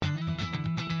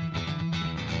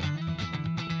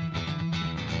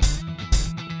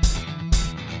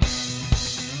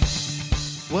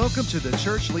Welcome to the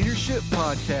Church Leadership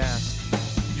Podcast,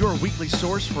 your weekly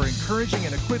source for encouraging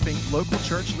and equipping local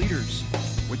church leaders,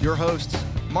 with your hosts,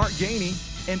 Mark Gainey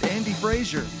and Andy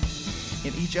Frazier.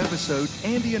 In each episode,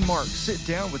 Andy and Mark sit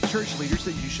down with church leaders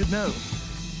that you should know.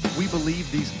 We believe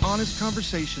these honest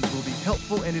conversations will be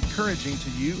helpful and encouraging to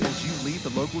you as you lead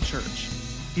the local church.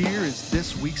 Here is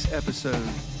this week's episode.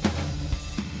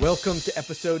 Welcome to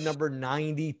episode number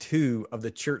 92 of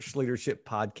the Church Leadership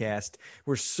Podcast.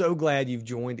 We're so glad you've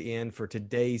joined in for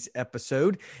today's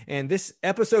episode. And this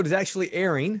episode is actually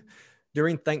airing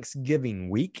during Thanksgiving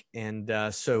week. And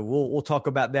so we'll talk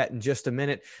about that in just a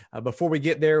minute. Before we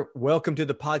get there, welcome to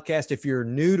the podcast. If you're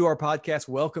new to our podcast,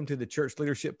 welcome to the Church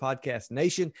Leadership Podcast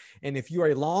Nation. And if you are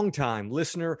a longtime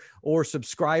listener or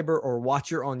subscriber or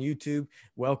watcher on YouTube,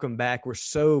 welcome back. We're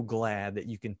so glad that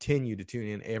you continue to tune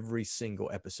in every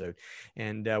single episode.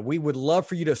 And we would love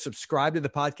for you to subscribe to the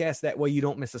podcast. That way you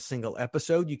don't miss a single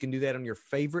episode. You can do that on your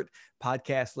favorite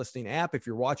podcast listening app. If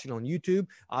you're watching on YouTube,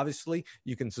 obviously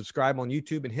you can subscribe on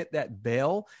YouTube and hit that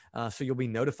bell so you'll be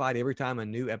notified every time a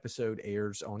new episode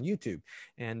airs on YouTube.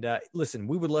 And listen,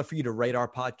 we would love for you to rate our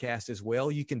podcast as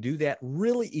well. You can do that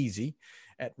really easy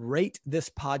at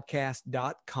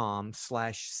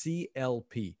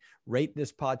ratethispodcast.com/CLP.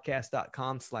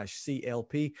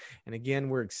 ratethispodcast.com/CLP. And again,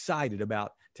 we're excited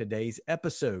about today's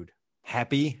episode.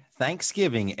 Happy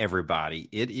Thanksgiving, everybody.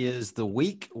 It is the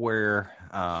week where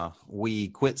we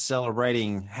quit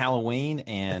celebrating Halloween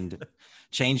and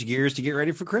change gears to get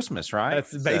ready for Christmas, right?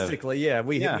 That's basically,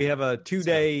 we have a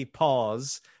 2-day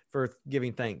pause for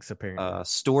giving thanks, apparently.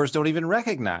 Stores don't even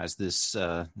recognize this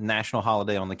national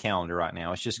holiday on the calendar right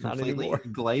now. It's just completely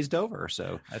glazed over.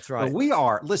 So that's right. But we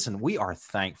are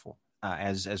thankful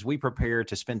as we prepare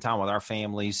to spend time with our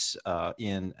families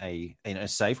in a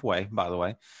safe way, by the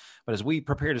way. But as we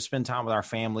prepare to spend time with our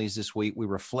families this week, we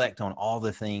reflect on all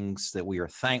the things that we are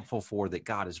thankful for that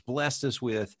God has blessed us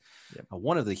with. Yep.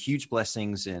 One of the huge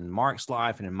blessings in Mark's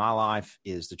life and in my life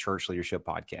is the Church Leadership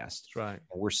Podcast. That's right.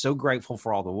 And we're so grateful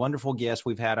for all the wonderful guests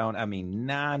we've had on.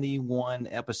 91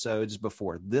 episodes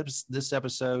before this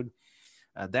episode.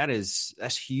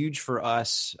 That's huge for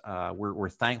us. We're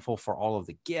thankful for all of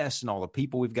the guests and all the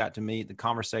people we've got to meet, the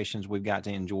conversations we've got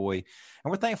to enjoy.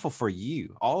 And we're thankful for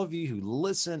you, all of you who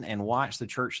listen and watch the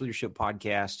Church Leadership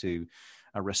Podcast, who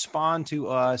respond to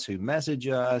us, who message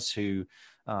us, who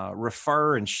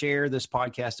refer and share this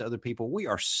podcast to other people. We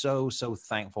are so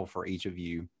thankful for each of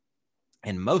you.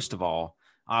 And most of all,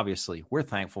 obviously, we're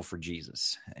thankful for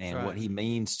Jesus and what he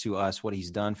means to us, what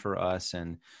he's done for us.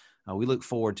 And we look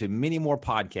forward to many more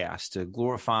podcasts to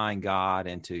glorifying God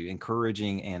and to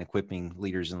encouraging and equipping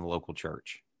leaders in the local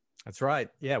church. That's right.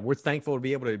 Yeah, we're thankful to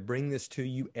be able to bring this to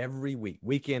you every week,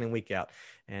 week in and week out.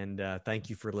 And thank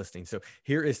you for listening. So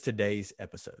here is today's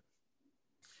episode.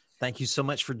 Thank you so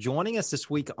much for joining us this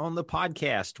week on the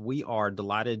podcast. We are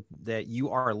delighted that you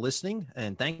are listening,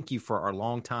 and thank you for our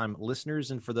longtime listeners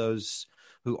and for those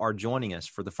who are joining us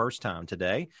for the first time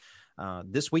today.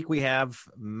 This week we have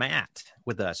Matt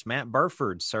with us. Matt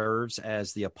Burford serves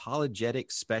as the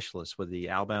apologetics specialist with the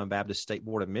Alabama Baptist State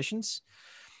Board of Missions.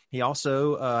 He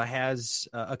also has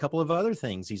a couple of other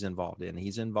things he's involved in.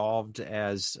 He's involved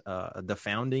as the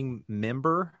founding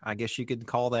member, I guess you could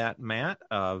call that, Matt,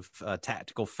 of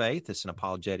Tactical Faith. It's an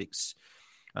apologetics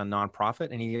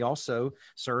nonprofit, and he also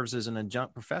serves as an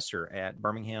adjunct professor at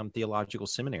Birmingham Theological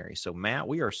Seminary. So, Matt,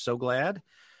 we are so glad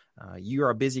you are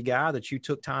a busy guy that you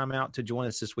took time out to join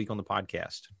us this week on the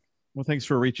podcast. Well, thanks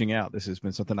for reaching out. This has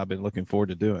been something I've been looking forward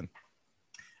to doing.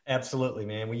 Absolutely,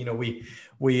 man. We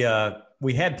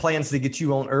had plans to get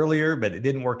you on earlier, but it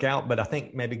didn't work out. But I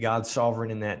think maybe God's sovereign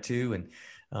in that too. And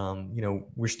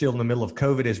we're still in the middle of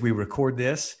COVID as we record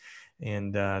this,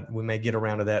 and we may get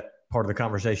around to that part of the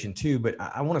conversation too. But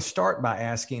I want to start by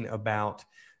asking about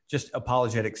just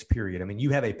apologetics, period. I mean, you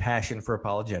have a passion for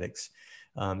apologetics.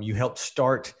 You helped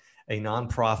start a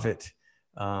nonprofit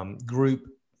group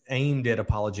aimed at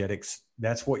apologetics.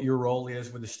 That's what your role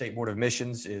is with the State Board of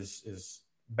Missions is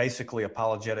basically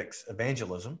apologetics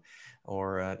evangelism,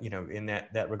 or in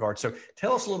that regard. So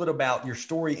tell us a little bit about your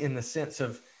story in the sense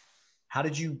of how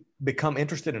did you become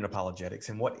interested in apologetics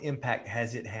and what impact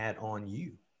has it had on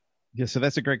you? Yeah, so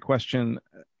that's a great question.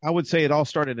 I would say it all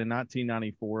started in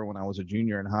 1994 when I was a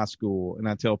junior in high school. And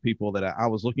I tell people that I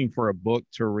was looking for a book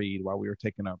to read while we were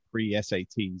taking up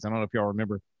pre-SATs. I don't know if y'all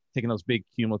remember taking those big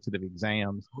cumulative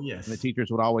exams. Oh, yes. And the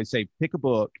teachers would always say, pick a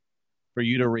book for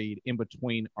you to read in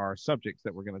between our subjects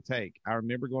that we're going to take. I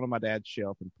remember going to my dad's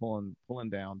shelf and pulling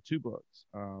down 2 books,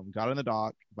 God in the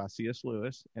Dock by C.S.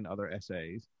 Lewis and Other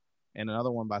Essays, and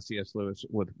another one by C.S. Lewis,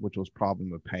 which was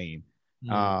Problem of Pain.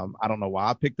 I don't know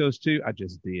why I picked those 2. I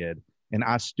just did. And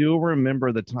I still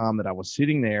remember the time that I was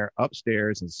sitting there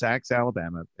upstairs in Sachs,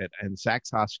 Alabama, in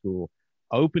Sachs High School,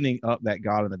 opening up that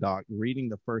God in the Dock, reading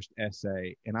the first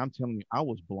essay. And I'm telling you, I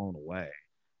was blown away.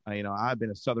 I've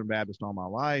been a Southern Baptist all my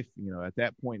life, at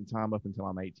that point in time, up until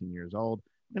I'm 18 years old.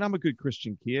 And I'm a good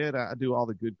Christian kid. I do all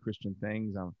the good Christian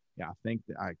things. I think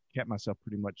that I kept myself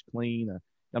pretty much clean.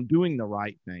 I'm doing the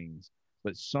right things.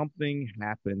 But something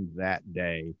happened that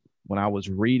day when I was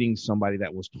reading somebody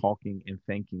that was talking and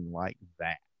thinking like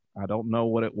that. I don't know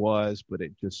what it was, but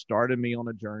it just started me on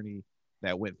a journey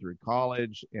that went through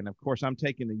college. And of course, I'm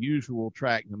taking the usual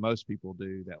track that most people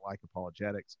do that like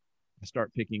apologetics. I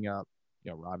start picking up,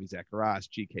 Ravi Zacharias,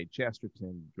 G.K.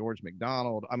 Chesterton, George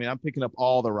MacDonald. I'm picking up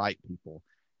all the right people.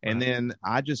 And then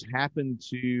I just happened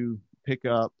to pick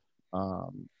up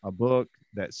a book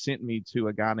that sent me to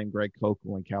a guy named Greg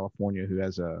Kokel in California, who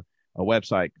has a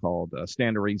website called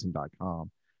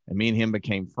standtoreason.com. And me and him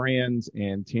became friends.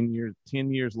 And 10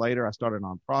 years later, I started a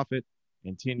nonprofit.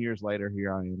 And 10 years later,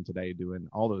 here I am today doing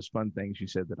all those fun things you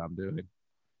said that I'm doing.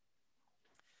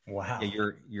 Wow.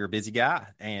 Yeah, you're a busy guy,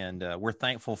 and we're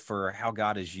thankful for how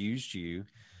God has used you,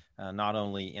 not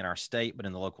only in our state, but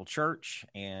in the local church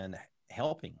and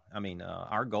helping.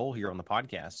 Our goal here on the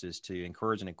podcast is to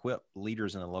encourage and equip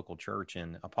leaders in the local church,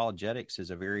 and apologetics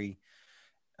is a very,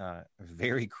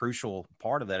 very crucial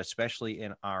part of that, especially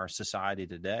in our society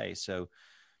today. So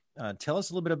tell us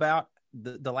a little bit about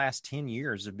the last 10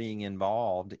 years of being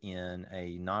involved in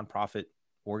a nonprofit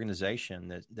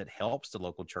organization that helps the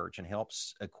local church and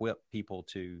helps equip people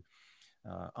to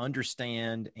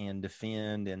understand and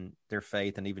defend in their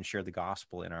faith and even share the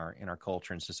gospel in our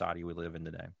culture and society we live in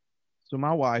today. So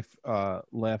my wife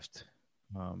left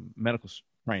medical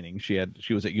training.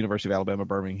 She was at University of Alabama,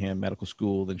 Birmingham Medical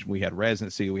School. Then we had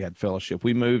residency, we had fellowship.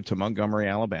 We moved to Montgomery,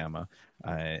 Alabama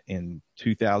in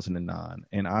 2009.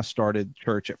 And I started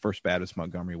church at First Baptist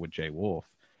Montgomery with Jay Wolf.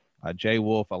 Jay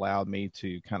Wolf allowed me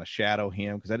to kind of shadow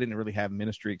him because I didn't really have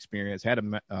ministry experience. Had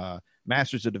a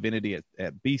master's of divinity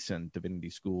at Beeson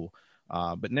Divinity School,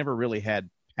 but never really had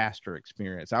pastor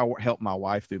experience. I helped my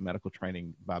wife through medical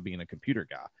training by being a computer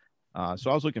guy. So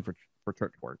I was looking for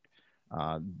church work.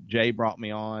 Jay brought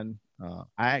me on.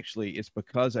 It's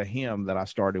because of him that I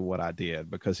started what I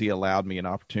did, because he allowed me an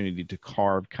opportunity to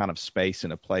carve kind of space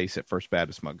and a place at First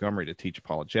Baptist Montgomery to teach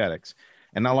apologetics.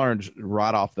 And I learned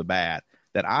right off the bat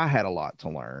that I had a lot to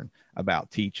learn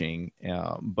about teaching,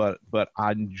 but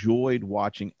I enjoyed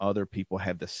watching other people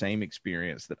have the same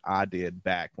experience that I did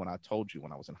back when I told you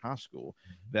when I was in high school,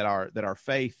 that our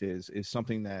faith is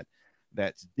something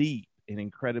that's deep and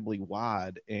incredibly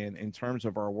wide. And in terms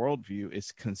of our worldview,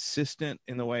 it's consistent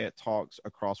in the way it talks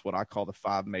across what I call the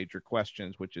 5 major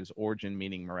questions, which is origin,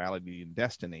 meaning, morality, and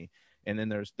destiny. And then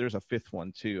there's a fifth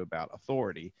one too about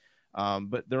authority.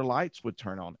 But their lights would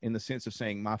turn on in the sense of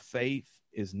saying my faith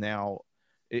is now,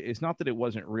 it's not that it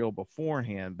wasn't real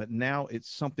beforehand, but now it's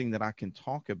something that I can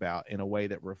talk about in a way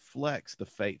that reflects the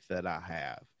faith that I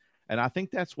have. And I think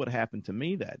that's what happened to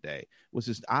me that day. Was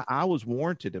just I was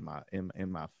warranted in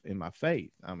my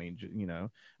faith. I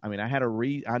had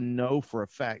I know for a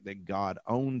fact that God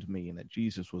owned me and that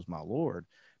Jesus was my Lord.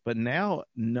 But now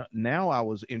I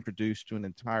was introduced to an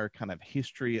entire kind of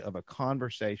history of a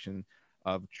conversation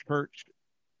of church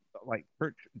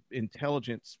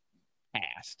intelligence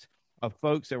past, of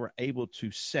folks that were able to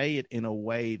say it in a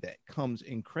way that comes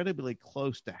incredibly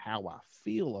close to how I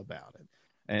feel about it.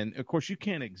 And of course, you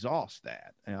can't exhaust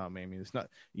that. It's not,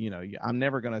 I'm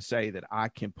never going to say that I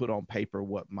can put on paper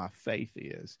what my faith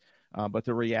is. But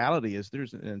the reality is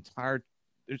there's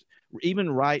even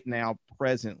right now,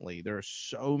 presently, there are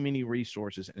so many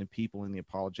resources and people in the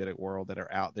apologetic world that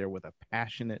are out there with a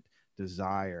passionate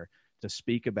desire to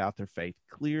speak about their faith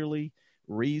clearly,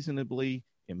 reasonably,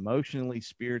 emotionally,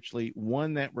 spiritually,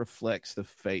 one that reflects the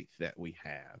faith that we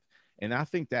have. And I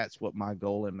think that's what my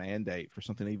goal and mandate for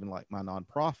something even like my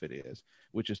nonprofit is,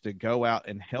 which is to go out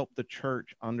and help the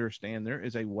church understand there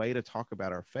is a way to talk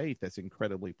about our faith that's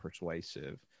incredibly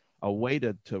persuasive, a way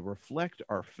to reflect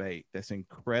our faith that's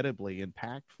incredibly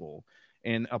impactful.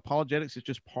 And apologetics is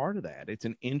just part of that. It's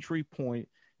an entry point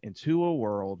into a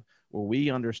world where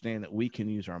we understand that we can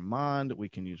use our mind, we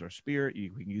can use our spirit, we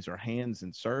can use our hands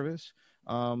in service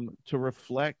to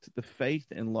reflect the faith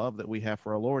and love that we have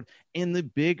for our Lord and the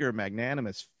bigger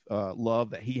magnanimous love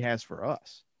that he has for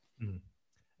us.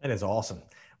 That is awesome.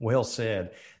 Well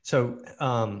said. So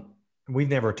we've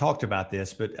never talked about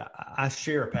this, but I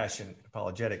share a passion in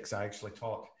apologetics. I actually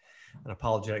taught an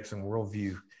apologetics and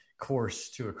worldview course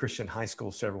to a Christian high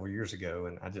school several years ago,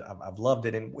 and I've loved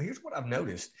it. And here's what I've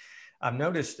noticed, and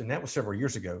that was several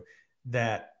years ago,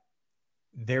 that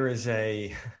there is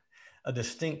a a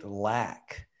distinct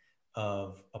lack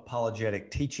of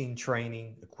apologetic teaching,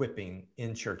 training, equipping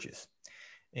in churches.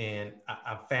 And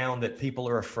I found that people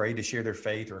are afraid to share their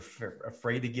faith, or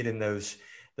afraid to get in those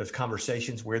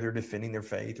conversations where they're defending their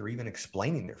faith or even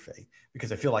explaining their faith, because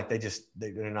they feel like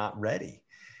they're not ready.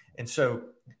 And so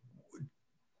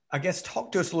I guess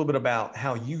talk to us a little bit about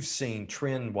how you've seen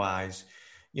trend wise,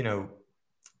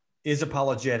 is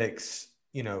apologetics,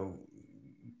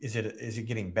 is it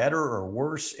getting better or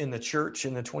worse in the church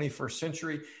in the 21st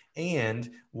century? And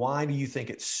why do you think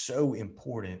it's so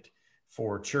important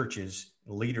for churches,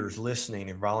 leaders listening,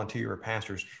 and volunteer or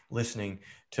pastors listening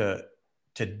to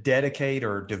dedicate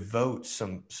or devote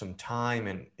some time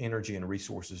and energy and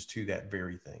resources to that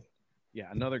very thing? Yeah,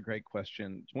 another great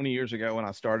question. 20 years ago when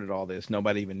I started all this,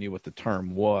 nobody even knew what the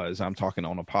term was. I'm talking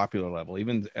on a popular level.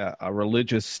 Even a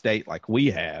religious state like we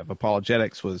have,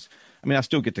 apologetics was, I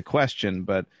still get the question,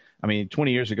 but 20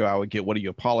 years ago, I would get, what are you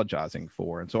apologizing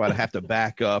for? And so I'd have to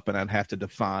back up and I'd have to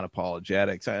define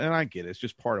apologetics. And I get it. It's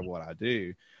just part of what I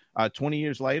do. 20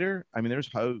 years later,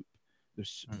 there's hope.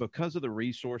 Because of the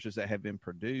resources that have been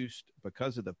produced,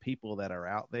 because of the people that are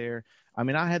out there. I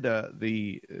had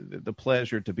the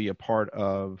pleasure to be a part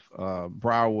of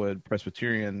Briarwood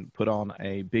Presbyterian put on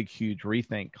a big, huge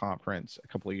Rethink conference a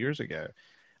couple of years ago.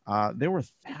 There were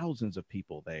thousands of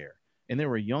people there, and there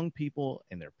were young people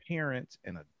and their parents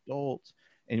and adults.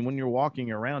 And when you're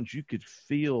walking around, you could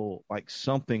feel like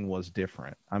something was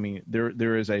different.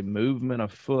 There is a movement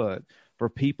afoot for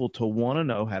people to want to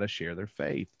know how to share their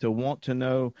faith, to want to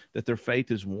know that their faith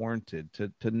is warranted,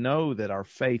 to know that our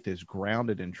faith is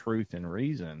grounded in truth and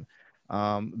reason.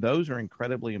 Those are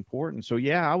incredibly important. So,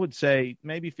 yeah, I would say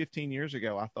maybe 15 years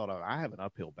ago, I thought, I have an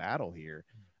uphill battle here.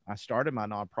 I started my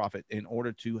nonprofit in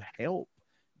order to help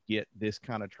get this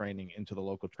kind of training into the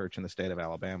local church in the state of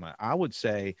Alabama. I would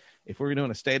say if we were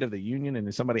doing a State of the Union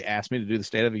and somebody asked me to do the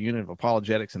State of the Union of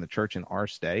apologetics in the church in our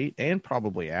state and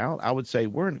probably out, I would say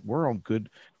we're in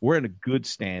a good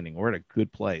standing. We're in a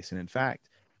good place. And in fact,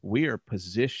 we are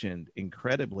positioned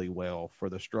incredibly well for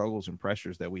the struggles and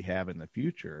pressures that we have in the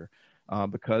future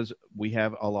because we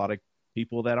have a lot of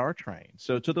people that are trained.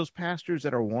 So to those pastors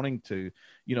that are wanting to,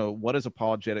 what is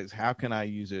apologetics? How can I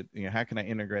use it? How can I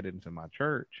integrate it into my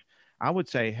church? I would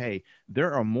say, hey,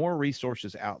 there are more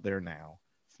resources out there now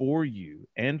for you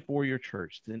and for your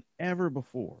church than ever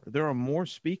before. There are more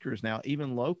speakers now,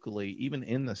 even locally, even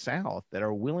in the South, that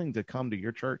are willing to come to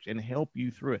your church and help you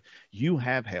through it. You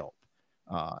have help.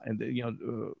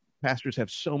 Pastors have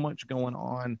so much going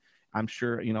on. I'm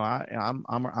sure, I'm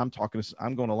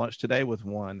going to lunch today with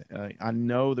one. I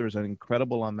know there's an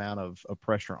incredible amount of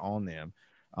pressure on them,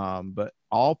 but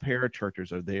all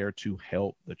parachurches are there to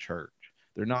help the church.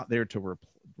 They're not there to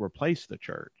replace the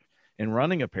church. And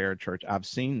running a parachurch, I've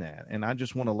seen that. And I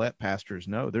just want to let pastors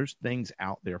know there's things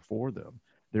out there for them.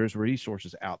 There's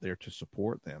resources out there to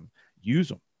support them. Use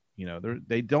them.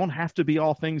 They don't have to be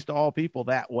all things to all people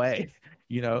that way.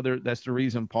 That's the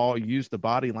reason Paul used the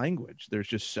body language.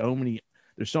 There's so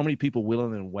many people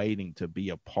willing and waiting to be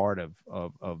a part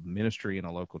of ministry in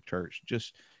a local church.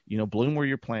 Just, bloom where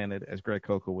you're planted, as Greg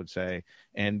Koukl would say,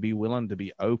 and be willing to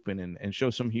be open and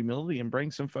show some humility and bring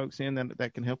some folks in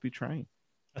that can help you train.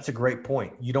 That's a great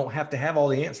point. You don't have to have all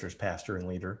the answers, pastor and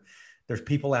leader. There's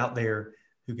people out there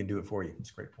who can do it for you. It's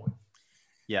a great point.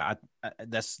 Yeah,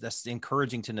 that's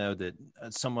encouraging to know that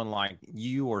someone like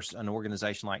you or an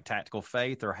organization like Tactical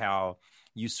Faith, or how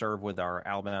you serve with our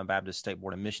Alabama Baptist State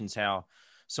Board of Missions, how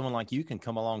someone like you can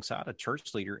come alongside a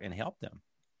church leader and help them.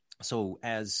 So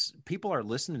as people are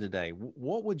listening today,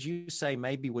 what would you say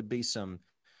maybe would be some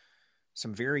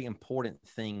very important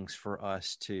things for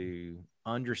us to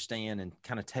understand and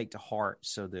kind of take to heart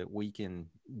so that we can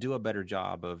do a better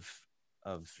job of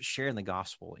sharing the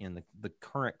gospel in the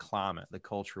current climate, the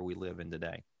culture we live in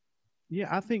today? Yeah,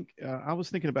 I think I was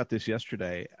thinking about this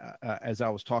yesterday as I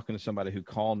was talking to somebody who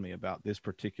called me about this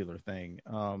particular thing.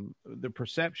 The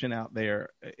perception out there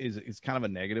is kind of a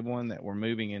negative one, that we're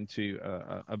moving into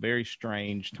a very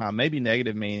strange time. Maybe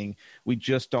negative meaning we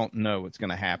just don't know what's going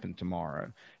to happen tomorrow.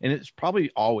 And it's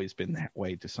probably always been that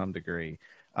way to some degree.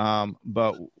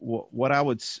 But what I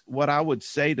would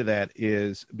say to that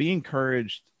is be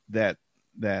encouraged that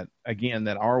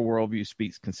our worldview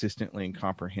speaks consistently and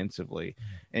comprehensively.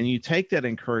 And you take that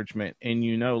encouragement and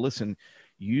listen,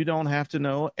 you don't have to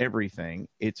know everything.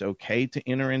 It's okay to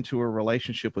enter into a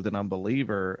relationship with an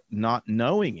unbeliever not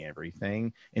knowing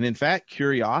everything. And in fact,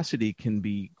 curiosity can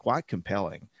be quite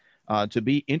compelling. To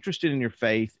be interested in your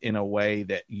faith in a way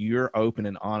that you're open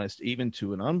and honest, even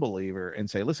to an unbeliever, and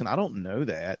say, listen, I don't know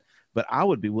that, but I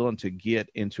would be willing to get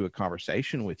into a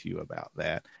conversation with you about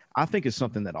that. I think is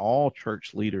something that all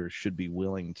church leaders should be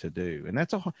willing to do. And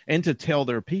and to tell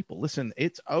their people, listen,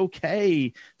 it's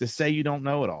okay to say you don't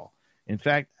know it all. In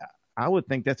fact, I would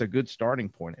think that's a good starting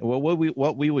point. Well,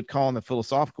 what we would call in the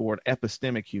philosophical word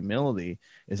epistemic humility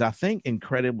is, I think,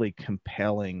 incredibly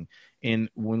compelling.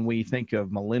 When we think of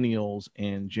millennials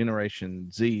and Generation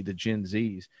Z, the Gen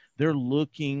Zs, they're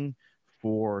looking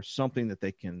for something that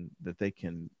they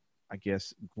can, I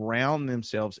guess, ground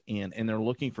themselves in, and they're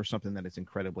looking for something that is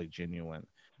incredibly genuine.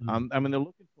 I mean, they're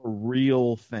looking for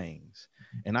real things.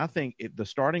 And I think the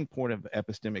starting point of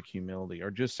epistemic humility, or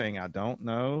just saying, I don't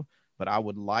know, but I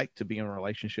would like to be in a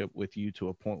relationship with you to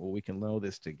a point where we can know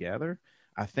this together,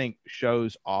 I think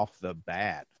shows off the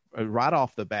bat, right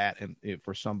off the bat, and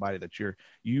for somebody that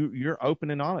you're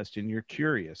open and honest, and you're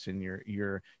curious, and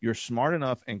you're smart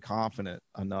enough and confident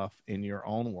enough in your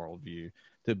own worldview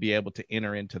to be able to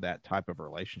enter into that type of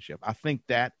relationship. I think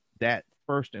that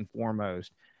first and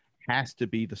foremost has to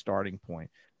be the starting point.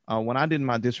 When I did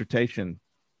my dissertation,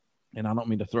 and I don't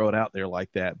mean to throw it out there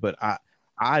like that, but I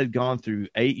had gone through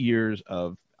 8 years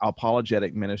of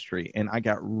apologetic ministry, and I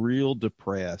got real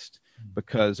depressed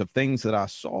because of things that I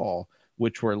saw,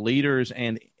 which were leaders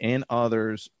and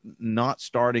others not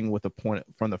starting with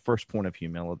from the first point of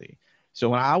humility. So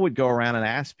when I would go around and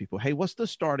ask people, hey, what's the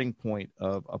starting point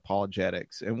of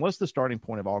apologetics? And what's the starting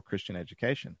point of all Christian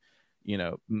education?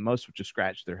 Most would just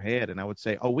scratch their head. And I would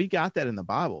say, we got that in the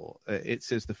Bible. It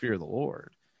says the fear of the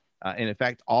Lord. And in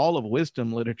fact, all of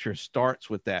wisdom literature starts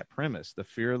with that premise. The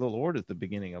fear of the Lord is the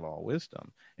beginning of all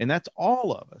wisdom. And that's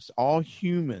all of us, all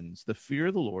humans. The fear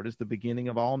of the Lord is the beginning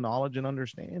of all knowledge and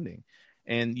understanding.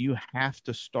 And you have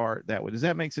to start that way. Does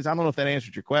that make sense? I don't know if that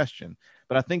answered your question,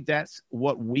 but I think that's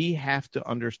what we have to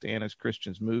understand as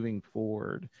Christians moving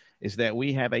forward, is that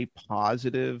we have a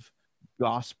positive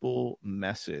gospel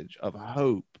message of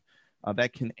hope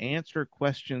that can answer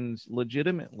questions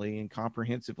legitimately and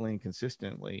comprehensively and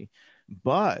consistently.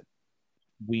 But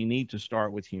we need to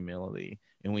start with humility,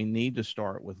 and we need to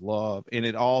start with love. And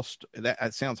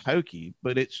that sounds hokey,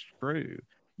 but it's true.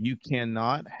 You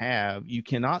cannot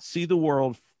see the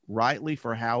world rightly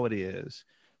for how it is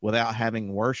without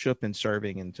having worship and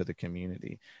serving into the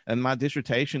community. And my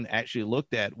dissertation actually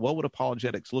looked at, what would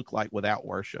apologetics look like without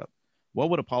worship? What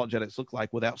would apologetics look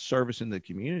like without service in the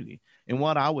community? And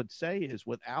what I would say is,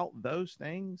 without those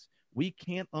things, we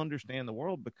can't understand the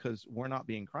world, because we're not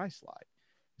being Christ-like.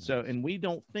 So, and we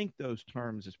don't think those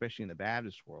terms, especially in the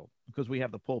Baptist world, because we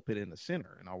have the pulpit in the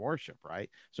center in our worship, right?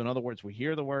 So in other words, we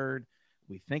hear the word,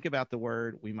 we think about the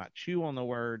word, we might chew on the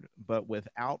word, but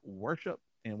without worship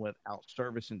and without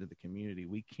service into the community,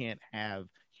 we can't have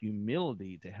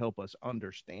humility to help us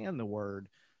understand the word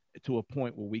to a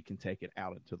point where we can take it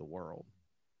out into the world.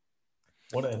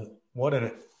 What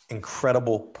an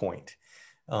incredible point.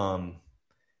 And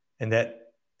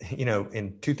that,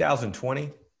 in 2020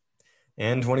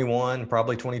 and 21,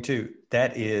 probably 22,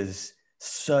 that is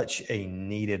such a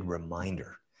needed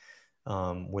reminder.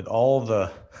 With all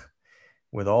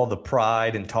the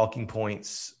pride and talking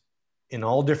points in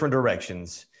all different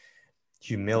directions,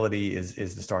 humility is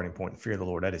the starting point. Fear of the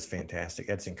Lord. That is fantastic.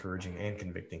 That's encouraging and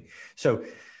convicting. So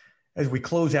as we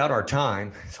close out our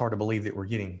time, it's hard to believe that we're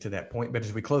getting to that point, but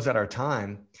as we close out our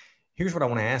time, here's what I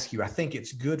want to ask you. I think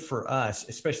it's good for us,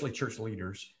 especially church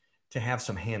leaders, to have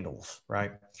some handles,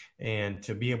 right? And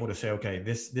to be able to say, okay,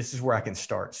 this is where I can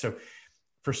start. So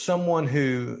for someone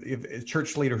if a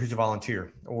church leader who's a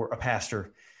volunteer, or a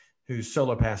pastor who's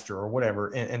solo pastor or whatever,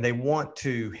 and they want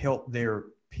to help their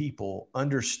people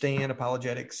understand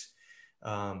apologetics,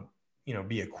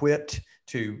 be equipped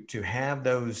to have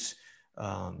those,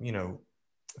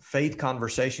 faith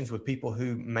conversations with people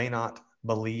who may not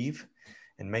believe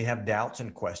and may have doubts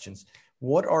and questions.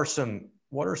 What are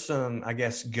some, I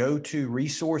guess, go-to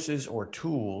resources or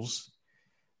tools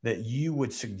that you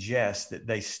would suggest that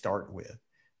they start with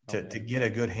to get a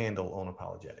good handle on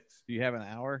apologetics? Do you have an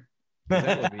hour?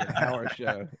 That would be an hour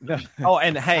show. Oh,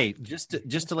 and hey, just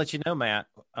to let you know, Matt,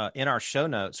 in our show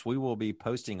notes, we will be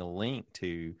posting a link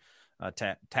to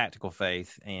Tactical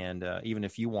Faith, and even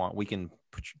if you want, we can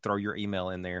throw your email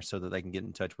in there so that they can get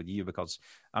in touch with you, because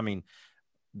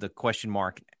the question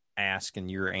mark ask and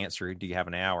your answer, do you have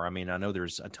an hour? I know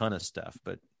there's a ton of stuff,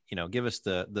 but give us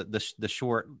the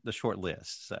short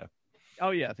list. So Oh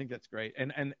yeah, I think that's great.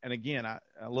 And again, a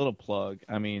little plug.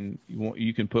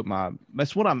 You can put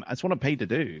that's what I'm paid to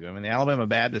do. The Alabama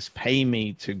Baptists pay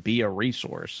me to be a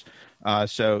resource.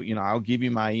 So I'll give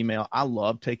you my email. I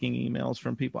love taking emails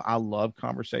from people. I love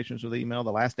conversations with email.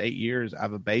 The last 8 years,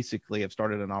 I've basically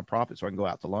started a nonprofit so I can go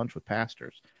out to lunch with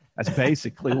pastors. That's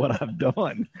basically what I've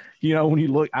done. When you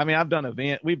look, we've done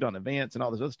events and all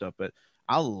this other stuff, but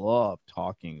I love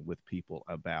talking with people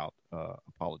about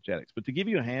apologetics. But to give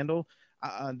you a handle,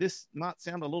 this might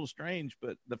sound a little strange,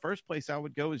 but the first place I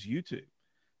would go is YouTube.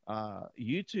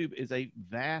 YouTube is a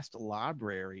vast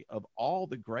library of all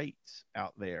the greats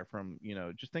out there. From,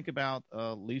 just think about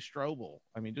Lee Strobel.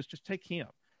 I mean, just take him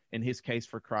in his Case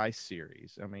for Christ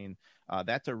series. I mean,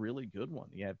 that's a really good one.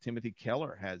 You have Timothy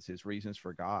Keller has his Reasons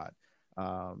for God.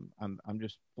 I'm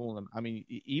just pulling them. I mean,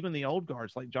 even the old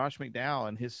guards like Josh McDowell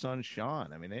and his son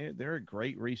Sean. I mean, they're a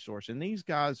great resource, and these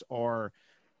guys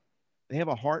they have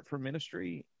a heart for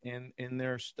ministry, and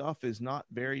their stuff is not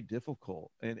very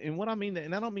difficult. And what I mean that,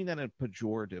 and I don't mean that in a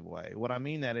pejorative way. What I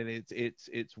mean that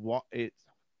it's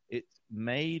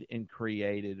made and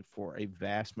created for a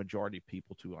vast majority of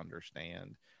people to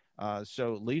understand.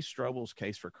 So Lee Strobel's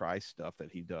Case for Christ stuff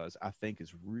that he does, I think,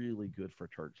 is really good for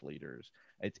church leaders.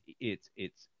 It's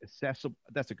accessible.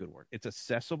 That's a good word. It's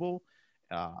accessible.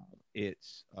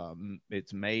 It's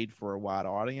made for a wide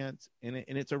audience, and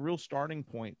it's a real starting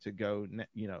point to go,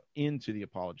 into the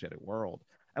apologetic world.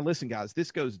 And listen, guys,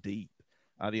 this goes deep.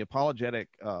 The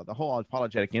whole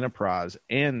apologetic enterprise,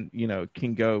 and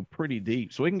can go pretty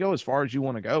deep. So it can go as far as you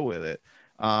want to go with it.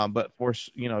 But for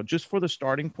just for the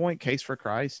starting point, Case for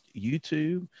Christ,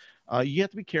 YouTube. You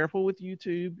have to be careful with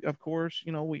YouTube, of course.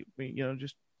 We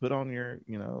just put on your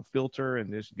filter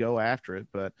and just go after it.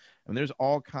 But there's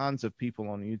all kinds of people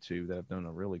on YouTube that have done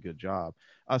a really good job.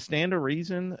 Stand to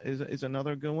Reason is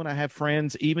another good one. I have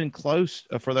friends even close,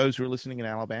 for those who are listening in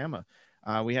Alabama.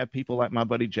 We have people like my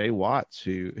buddy Jay Watts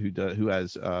who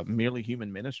has Merely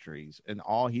Human Ministries, and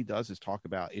all he does is talk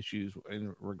about issues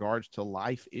in regards to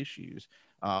life issues,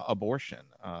 abortion,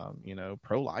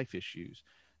 pro-life issues.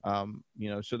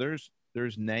 So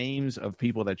there's names of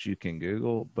people that you can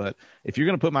Google, but if you're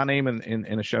going to put my name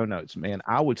in the show notes, man,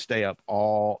 I would stay up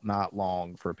all night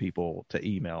long for people to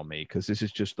email me, because this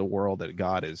is just the world that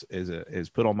God is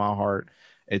put on my heart.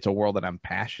 It's a world that I'm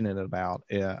passionate about.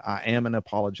 I am an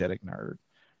apologetic nerd.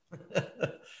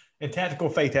 And Tactical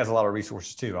Faith has a lot of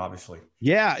resources too, obviously.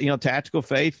 Yeah. Tactical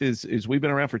Faith is we've been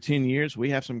around for 10 years. We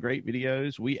have some great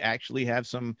videos. We actually have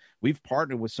we've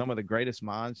partnered with some of the greatest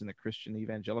minds in the Christian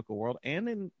evangelical world and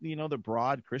in, the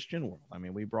broad Christian world. I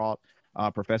mean, we brought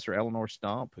Professor Eleanor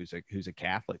Stump, who's a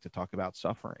Catholic, to talk about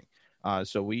suffering.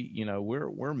 So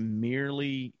we're a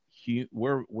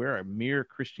mere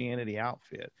Christianity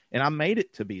outfit, and I made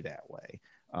it to be that way.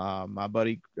 My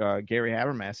buddy Gary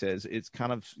Habermas says it's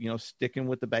kind of sticking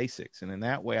with the basics, and in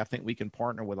that way, I think we can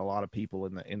partner with a lot of people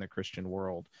in the Christian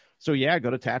world. So yeah,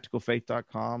 go to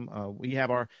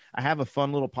tacticalfaith.com. I have a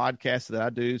fun little podcast that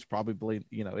I do. It's probably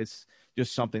it's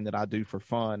just something that I do for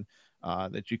fun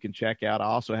that you can check out. I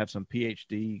also have some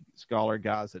PhD scholar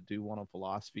guys that do one on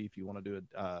philosophy. If you want to do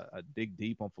a dig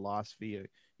deep on philosophy,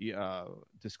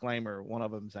 disclaimer: one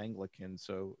of them's Anglican,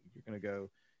 so you're going to go.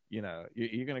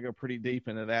 You're going to go pretty deep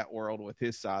into that world with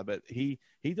his side, but he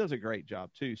does a great job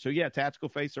too. So yeah, Tactical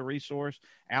Faith's a resource.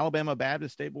 Alabama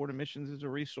Baptist State Board of Missions is a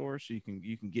resource. You can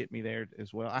get me there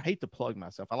as well. I hate to plug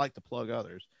myself. I like to plug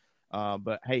others.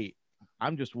 But hey,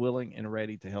 I'm just willing and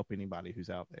ready to help anybody who's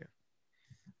out there.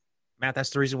 Matt,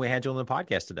 that's the reason we had you on the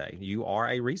podcast today. You are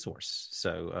a resource.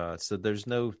 So there's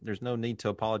no need to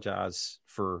apologize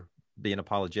for being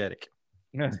apologetic.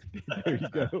 There you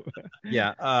go.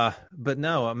 Yeah. But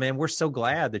no, man, we're so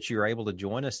glad that you're able to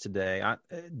join us today.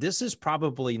 This has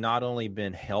probably not only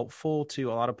been helpful to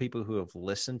a lot of people who have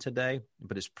listened today,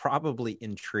 but it's probably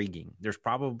intriguing. There's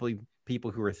probably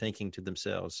people who are thinking to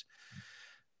themselves,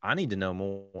 I need to know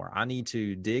more. I need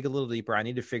to dig a little deeper. I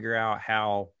need to figure out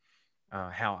how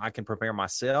I can prepare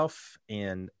myself.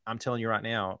 And I'm telling you right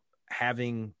now,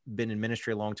 having been in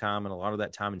ministry a long time and a lot of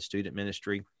that time in student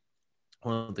ministry,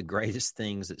 one of the greatest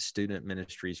things that student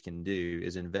ministries can do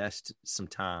is invest some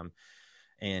time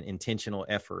and intentional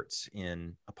efforts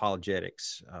in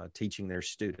apologetics, teaching their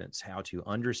students how to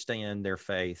understand their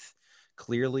faith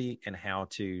clearly and how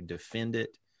to defend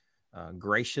it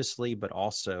graciously, but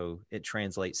also it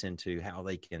translates into how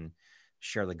they can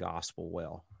share the gospel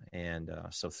well. And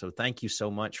so thank you so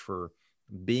much for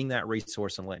being that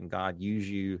resource and letting God use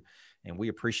you. And we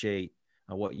appreciate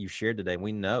what you shared today.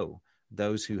 We know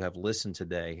those who have listened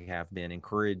today have been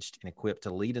encouraged and equipped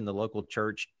to lead in the local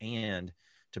church and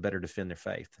to better defend their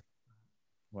faith.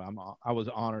 Well, I was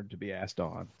honored to be asked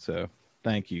on. So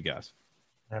thank you, guys.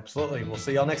 Absolutely. We'll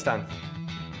see y'all next time.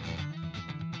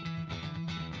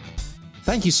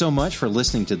 Thank you so much for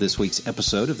listening to this week's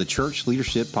episode of the Church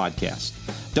Leadership Podcast.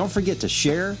 Don't forget to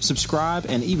share, subscribe,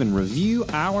 and even review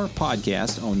our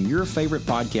podcast on your favorite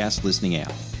podcast listening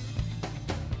app.